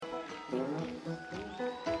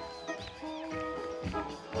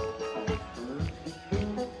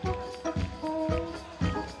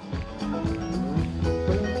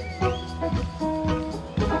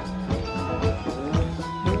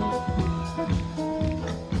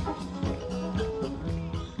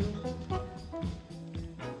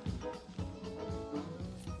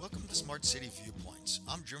to Smart City Viewpoints.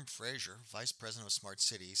 I'm Jim Frazier, Vice President of Smart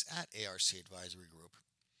Cities at ARC Advisory Group.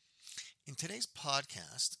 In today's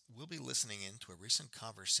podcast, we'll be listening in to a recent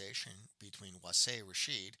conversation between Wasay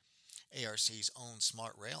Rashid, ARC's own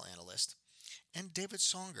Smart Rail analyst, and David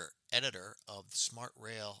Songer, editor of the Smart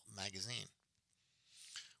Rail magazine.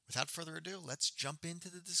 Without further ado, let's jump into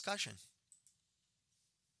the discussion.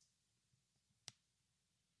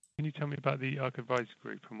 Can you tell me about the ARC Advisory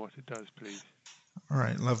Group and what it does, please? All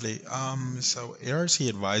right, lovely. So ARC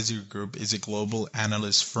Advisory Group is a global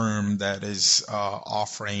analyst firm that is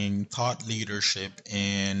offering thought leadership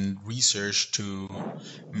and research to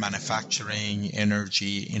manufacturing,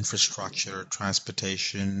 energy, infrastructure,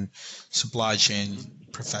 transportation, supply chain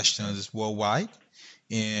professionals worldwide.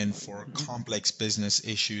 And for complex business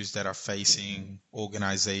issues that are facing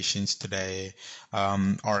organizations today,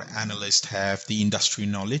 our analysts have the industry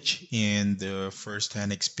knowledge and the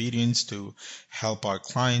first-hand experience to help our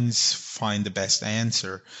clients find the best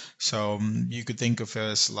answer. So you could think of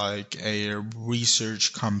us like a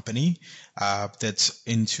research company that's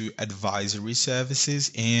into advisory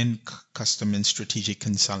services and custom and strategic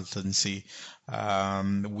consultancy.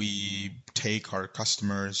 We take our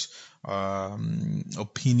customers'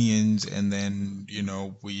 opinions, and then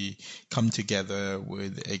we come together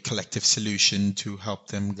with a collective solution to help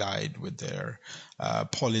them guide with their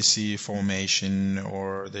policy formation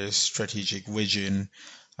or their strategic vision.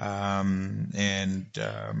 So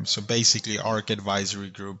basically, ARC Advisory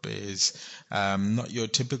Group is not your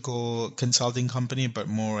typical consulting company, but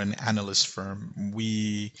more an analyst firm.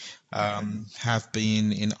 We have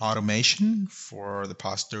been in automation for the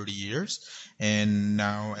past 30 years. And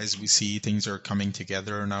now, as we see things are coming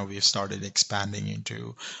together, now we've started expanding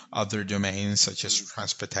into other domains such as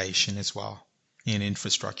transportation as well and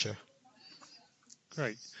infrastructure.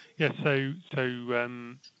 Great. Yeah.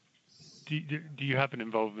 Do you have an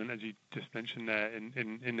involvement, as you just mentioned there,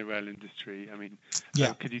 in the rail industry? I mean,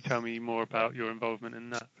 could you tell me more about your involvement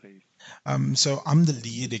in that, please? So I'm the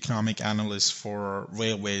lead economic analyst for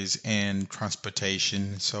railways and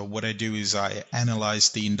transportation. So what I do is I analyze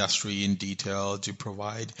the industry in detail to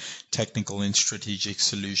provide technical and strategic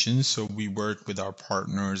solutions. So we work with our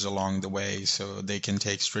partners along the way so they can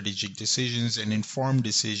take strategic decisions and informed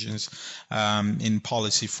decisions in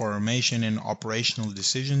policy formation and operational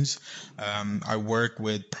decisions. I work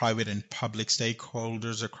with private and public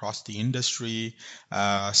stakeholders across the industry.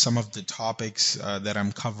 Some of the topics that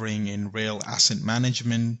I'm covering in rail asset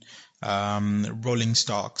management, rolling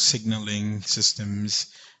stock signaling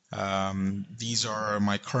systems. These are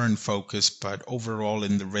my current focus, but overall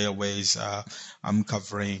in the railways, I'm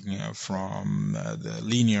covering from the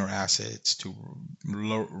linear assets to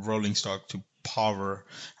rolling stock to power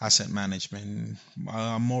asset management,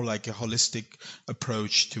 more like a holistic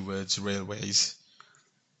approach towards railways.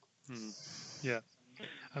 Yeah.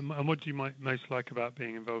 And what do you most like about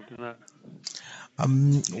being involved in that?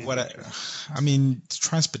 The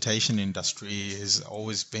transportation industry has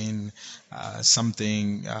always been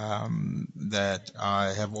something that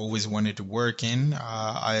I have always wanted to work in.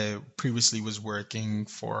 I previously was working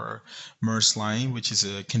for Maersk Line, which is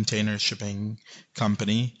a container shipping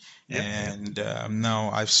company. And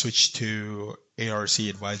now I've switched to ARC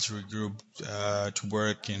Advisory Group to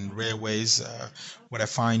work in railways. What I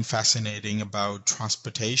find fascinating about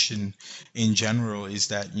transportation in general is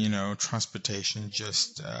that, transportation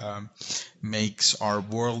just makes our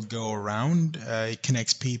world go around. It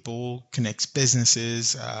connects people, connects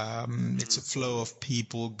businesses. It's a flow of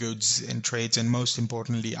people, goods, and trades, and most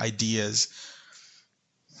importantly, ideas.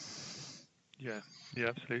 Yeah,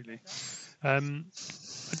 absolutely. I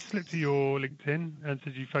just looked at your LinkedIn and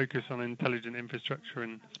said you focus on intelligent infrastructure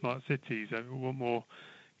and smart cities. What more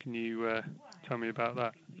can you tell me about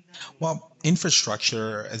that? Well,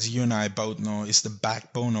 infrastructure, as you and I both know, is the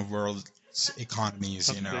backbone of world economies.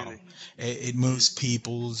 Absolutely. It moves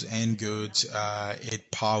peoples and goods. It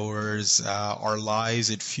powers our lives.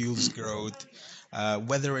 It fuels growth.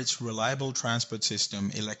 Whether it's reliable transport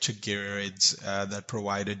system, electric grids that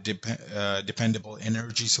provide a dependable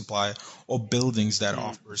energy supply, or buildings that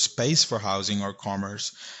offer space for housing or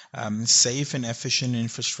commerce, safe and efficient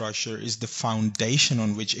infrastructure is the foundation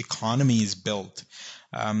on which economy is built.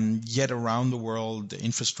 Yet around the world, the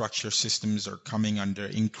infrastructure systems are coming under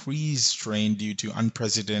increased strain due to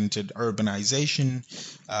unprecedented urbanization,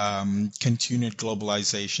 continued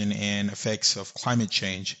globalization, and effects of climate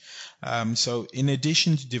change. So in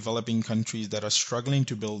addition to developing countries that are struggling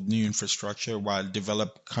to build new infrastructure, while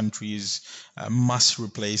developed countries must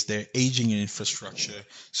replace their aging infrastructure.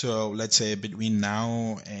 So let's say between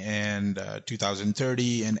now and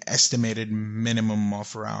 2030, an estimated minimum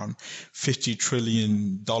of around $50 trillion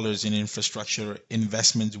dollars in infrastructure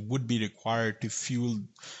investments would be required to fuel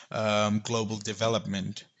global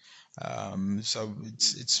development. So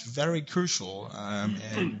it's very crucial,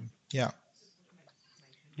 and yeah.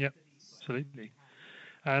 Yep, absolutely.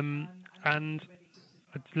 And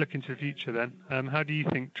let's look into the future then. How do you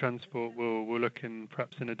think transport will look in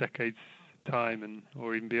perhaps in a decade's time and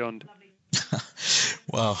or even beyond?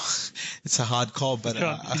 Well, it's a hard call, It's a but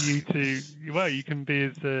chance for you to, well, you can be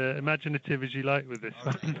as imaginative as you like with this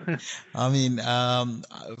one. I mean,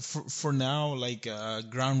 for now, like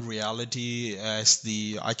ground reality, as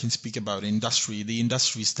I can speak about industry. The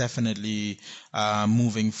industry is definitely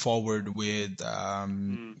moving forward with,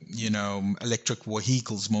 electric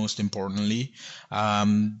vehicles. Most importantly,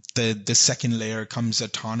 the second layer comes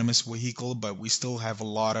autonomous vehicle, but we still have a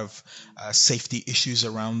lot of safety issues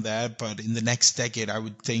around that. But in the next decade, I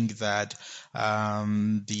would think that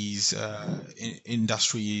these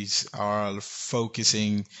industries are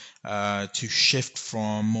focusing to shift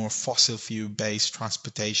from more fossil fuel based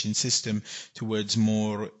transportation system towards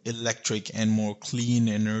more electric and more clean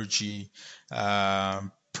energy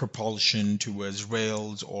propulsion towards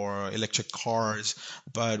rails or electric cars.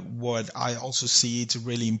 But what I also see, it's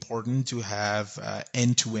really important to have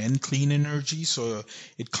end-to-end clean energy. So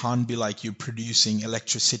it can't be like you're producing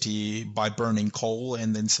electricity by burning coal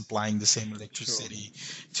and then supplying the same electricity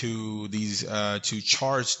to these to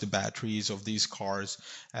charge the batteries of these cars.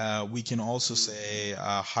 We can also say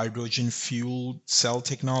hydrogen fuel cell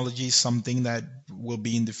technology, something that will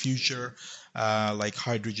be in the future, like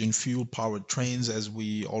hydrogen fuel powered trains, as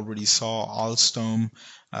we already saw. Alstom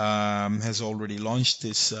has already launched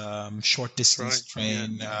this short distance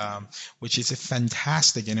train, which is a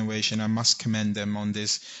fantastic innovation. I must commend them on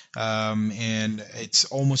this. And it's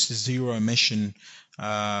almost a zero emission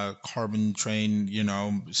carbon train,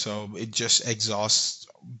 so it just exhausts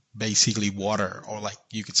basically water, or like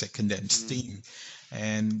you could say condensed steam.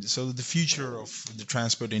 And so the future of the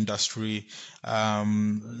transport industry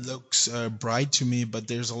looks bright to me, but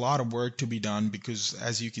there's a lot of work to be done because,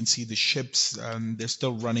 as you can see, the ships, they're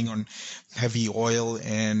still running on heavy oil.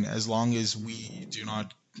 And as long as we do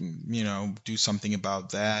not do something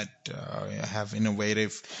about that, have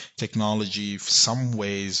innovative technology, some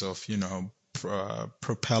ways of,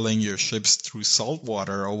 propelling your ships through salt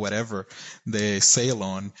water or whatever they sail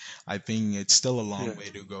on, I think it's still a long way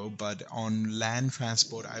to go. But on land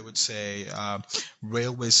transport, I would say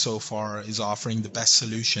railways so far is offering the best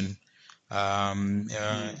solution. And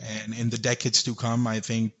in the decades to come, I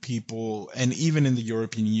think people, and even in the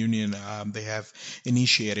European Union, they have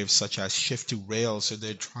initiatives such as Shift to Rail. So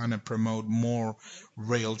they're trying to promote more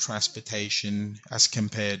rail transportation as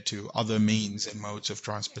compared to other means and modes of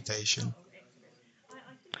transportation.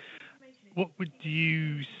 What would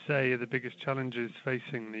you say are the biggest challenges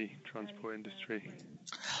facing the transport industry?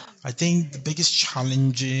 I think the biggest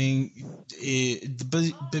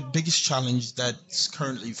biggest challenge that's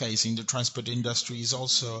currently facing the transport industry is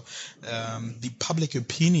also the public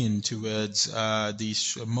opinion towards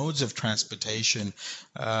these modes of transportation.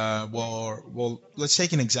 Well, let's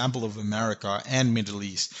take an example of America and Middle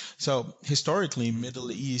East. So historically, Middle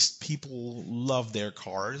East people love their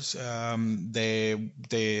cars.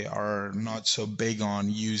 They are not so big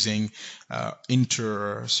on using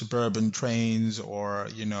inter-suburban trains or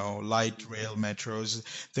light rail metros.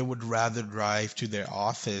 They would rather drive to their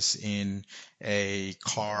office in a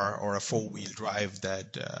car or a four-wheel drive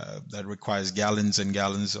that requires gallons and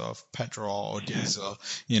gallons of petrol or diesel,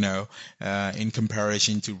 in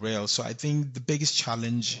comparison to rail. So I think the biggest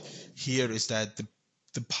challenge here is that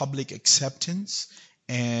the public acceptance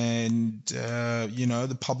and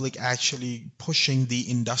the public actually pushing the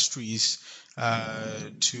industries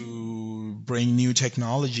to bring new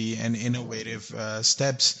technology and innovative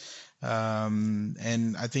steps.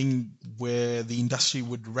 And I think where the industry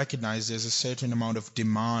would recognize there's a certain amount of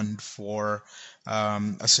demand for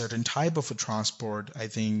a certain type of a transport, I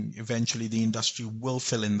think eventually the industry will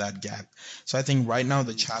fill in that gap. So I think right now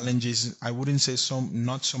the challenge is, I wouldn't say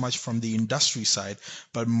not so much from the industry side,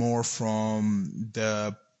 but more from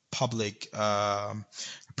the public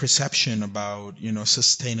perception about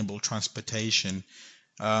sustainable transportation.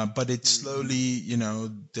 But it's slowly,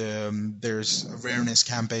 there's awareness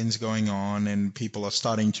campaigns going on, and people are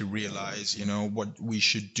starting to realize, what we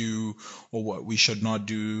should do or what we should not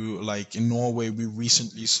do. Like in Norway, we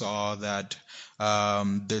recently saw that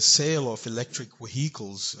the sale of electric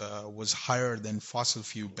vehicles was higher than fossil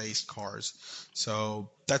fuel-based cars. So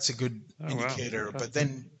that's a good Oh wow, indicator. fantastic.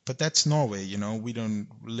 But that's Norway, we don't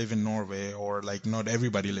live in Norway, or like not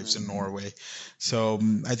everybody lives No. in Norway. So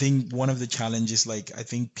I think one of the challenges, like I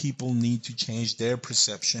think people need to change their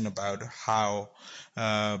perception about how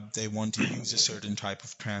they want to use a certain type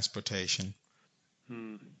of transportation.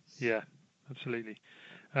 Yeah, absolutely.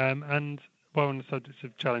 And while on the subject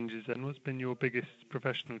of challenges, then, what's been your biggest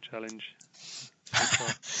professional challenge so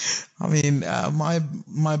far? I mean,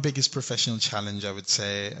 my biggest professional challenge, I would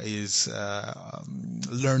say, is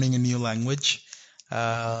learning a new language.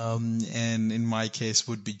 And in my case,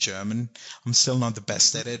 would be German. I'm still not the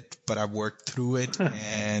best at it, but I worked through it.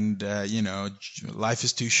 And life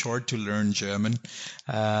is too short to learn German.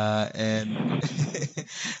 And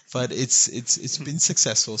but it's been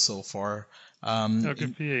successful so far. Oh,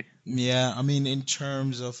 good for you. Yeah, I mean, in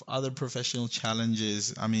terms of other professional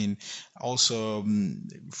challenges, I mean, also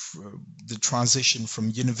the transition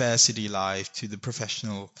from university life to the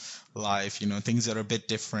professional life, things are a bit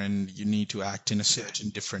different. You need to act in a Yeah. certain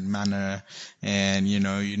different manner, and, you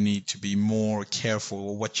need to be more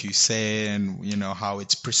careful what you say and, how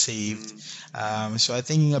it's perceived. So I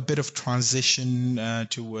think a bit of transition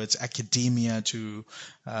towards academia to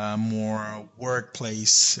more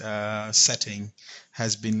workplace setting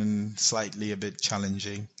has been slightly a bit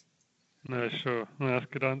challenging. No, sure. No, that's a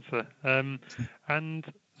good answer. And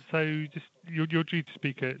so, just you're due to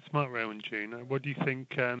speak at Smart Rail in June. What do you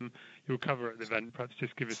think you'll cover at the event? Perhaps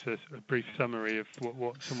just give us a brief summary of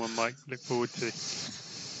what someone might look forward to.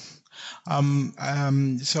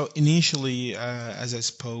 So initially, as I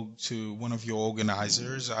spoke to one of your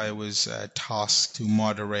organizers, I was tasked to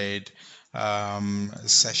moderate a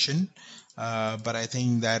session. But I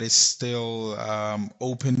think that is still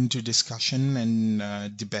open to discussion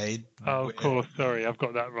and debate. Oh, of course. Sorry, I've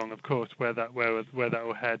got that wrong. Of course, where that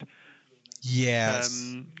will head. Yes.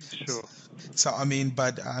 Sure. So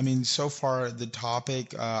so far the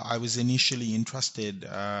topic I was initially interested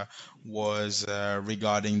was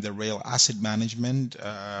regarding the rail asset management,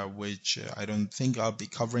 which I don't think I'll be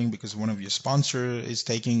covering because one of your sponsor is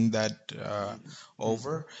taking that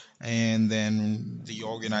over, and then the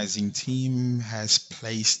organizing team has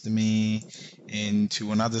placed me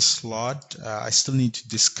into another slot. I still need to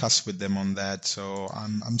discuss with them on that, so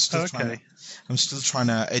I'm still trying to. Okay. I'm still trying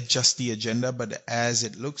to adjust the agenda, but as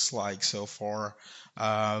it looks like so far,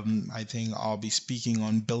 I think I'll be speaking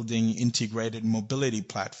on building integrated mobility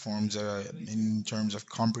platforms in terms of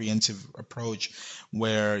comprehensive approach,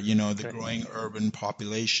 where the Okay. growing urban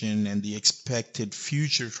population and the expected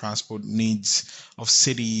future transport needs of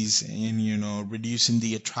cities, and reducing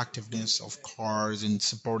the attractiveness of cars and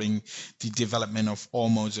supporting the development of all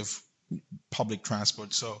modes of public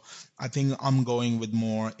transport. So I think I'm going with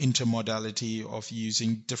more intermodality of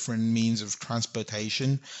using different means of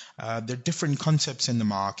transportation. There are different concepts in the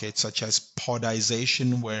market, such as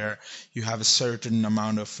podization, where you have a certain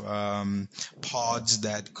amount of pods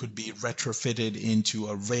that could be retrofitted into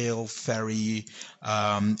a rail, ferry,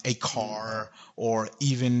 a car, or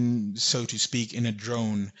even, so to speak, in a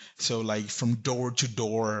drone. So like from door to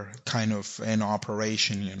door kind of an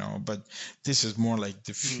operation, but this is more like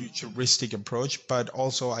the futuristic approach. But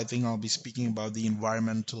also I think I'll be speaking about the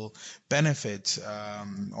environmental benefits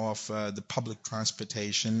of the public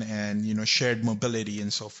transportation and shared mobility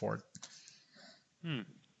and so forth.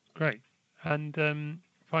 Great. And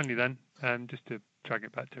finally, then, just to drag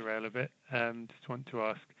it back to rail a bit, just want to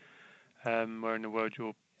ask where in the world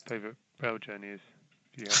your favourite rail journey is.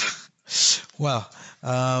 Do you have Well,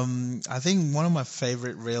 I think one of my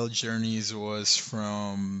favorite rail journeys was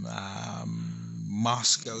from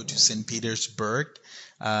Moscow to St. Petersburg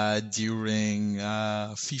during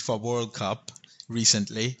FIFA World Cup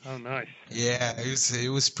recently. Oh, nice. Yeah, it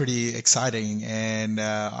was pretty exciting, and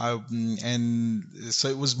and so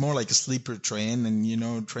it was more like a sleeper train,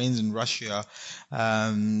 and trains in Russia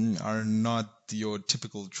are not your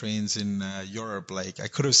typical trains in Europe. Like I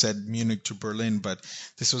could have said Munich to Berlin, but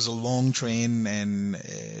this was a long train, and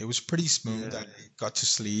it was pretty smooth. Yeah. I got to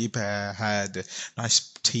sleep, had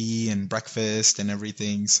nice tea and breakfast and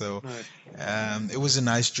everything. So Nice. it was a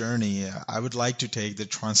nice journey. I would like to take the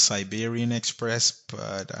Trans-Siberian Express,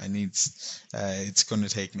 but it's going to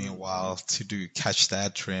take me a while to catch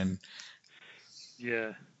that train.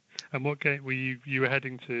 Yeah. And what game were you? You were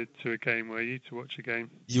heading to a game, were you, to watch a game?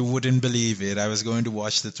 You wouldn't believe it. I was going to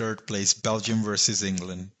watch the third place, Belgium versus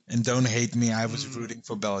England. And don't hate me, I was rooting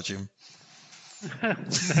for Belgium. No,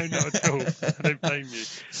 not at all. I don't blame you.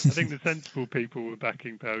 I think the sensible people were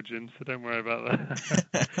backing Belgium, so don't worry about that.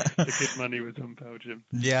 The good money was on Belgium.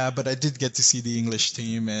 Yeah, but I did get to see the English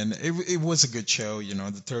team, and it was a good show.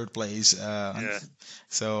 The third place. Yeah.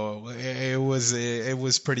 So it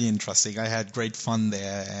was pretty interesting. I had great fun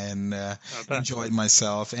there and I bet. enjoyed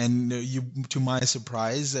myself. And to my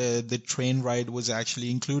surprise, the train ride was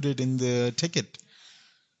actually included in the ticket.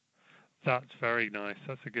 That's very nice.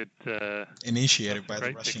 That's a good. Initiated That's a by the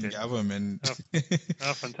great Russian ticket. government.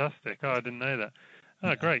 Oh, fantastic! Oh, I didn't know that.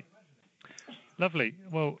 Oh, great. Lovely.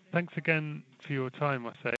 Well, thanks again for your time,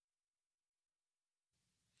 Wasay.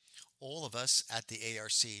 All of us at the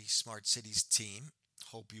ARC Smart Cities team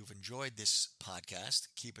hope you've enjoyed this podcast.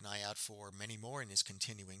 Keep an eye out for many more in this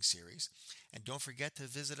continuing series. And don't forget to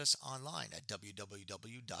visit us online at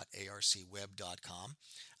www.arcweb.com,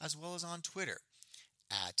 as well as on Twitter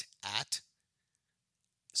at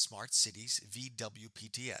Smart Cities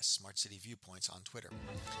VWPTS, Smart City Viewpoints on Twitter.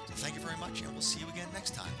 So thank you very much, and we'll see you again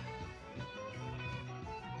next time.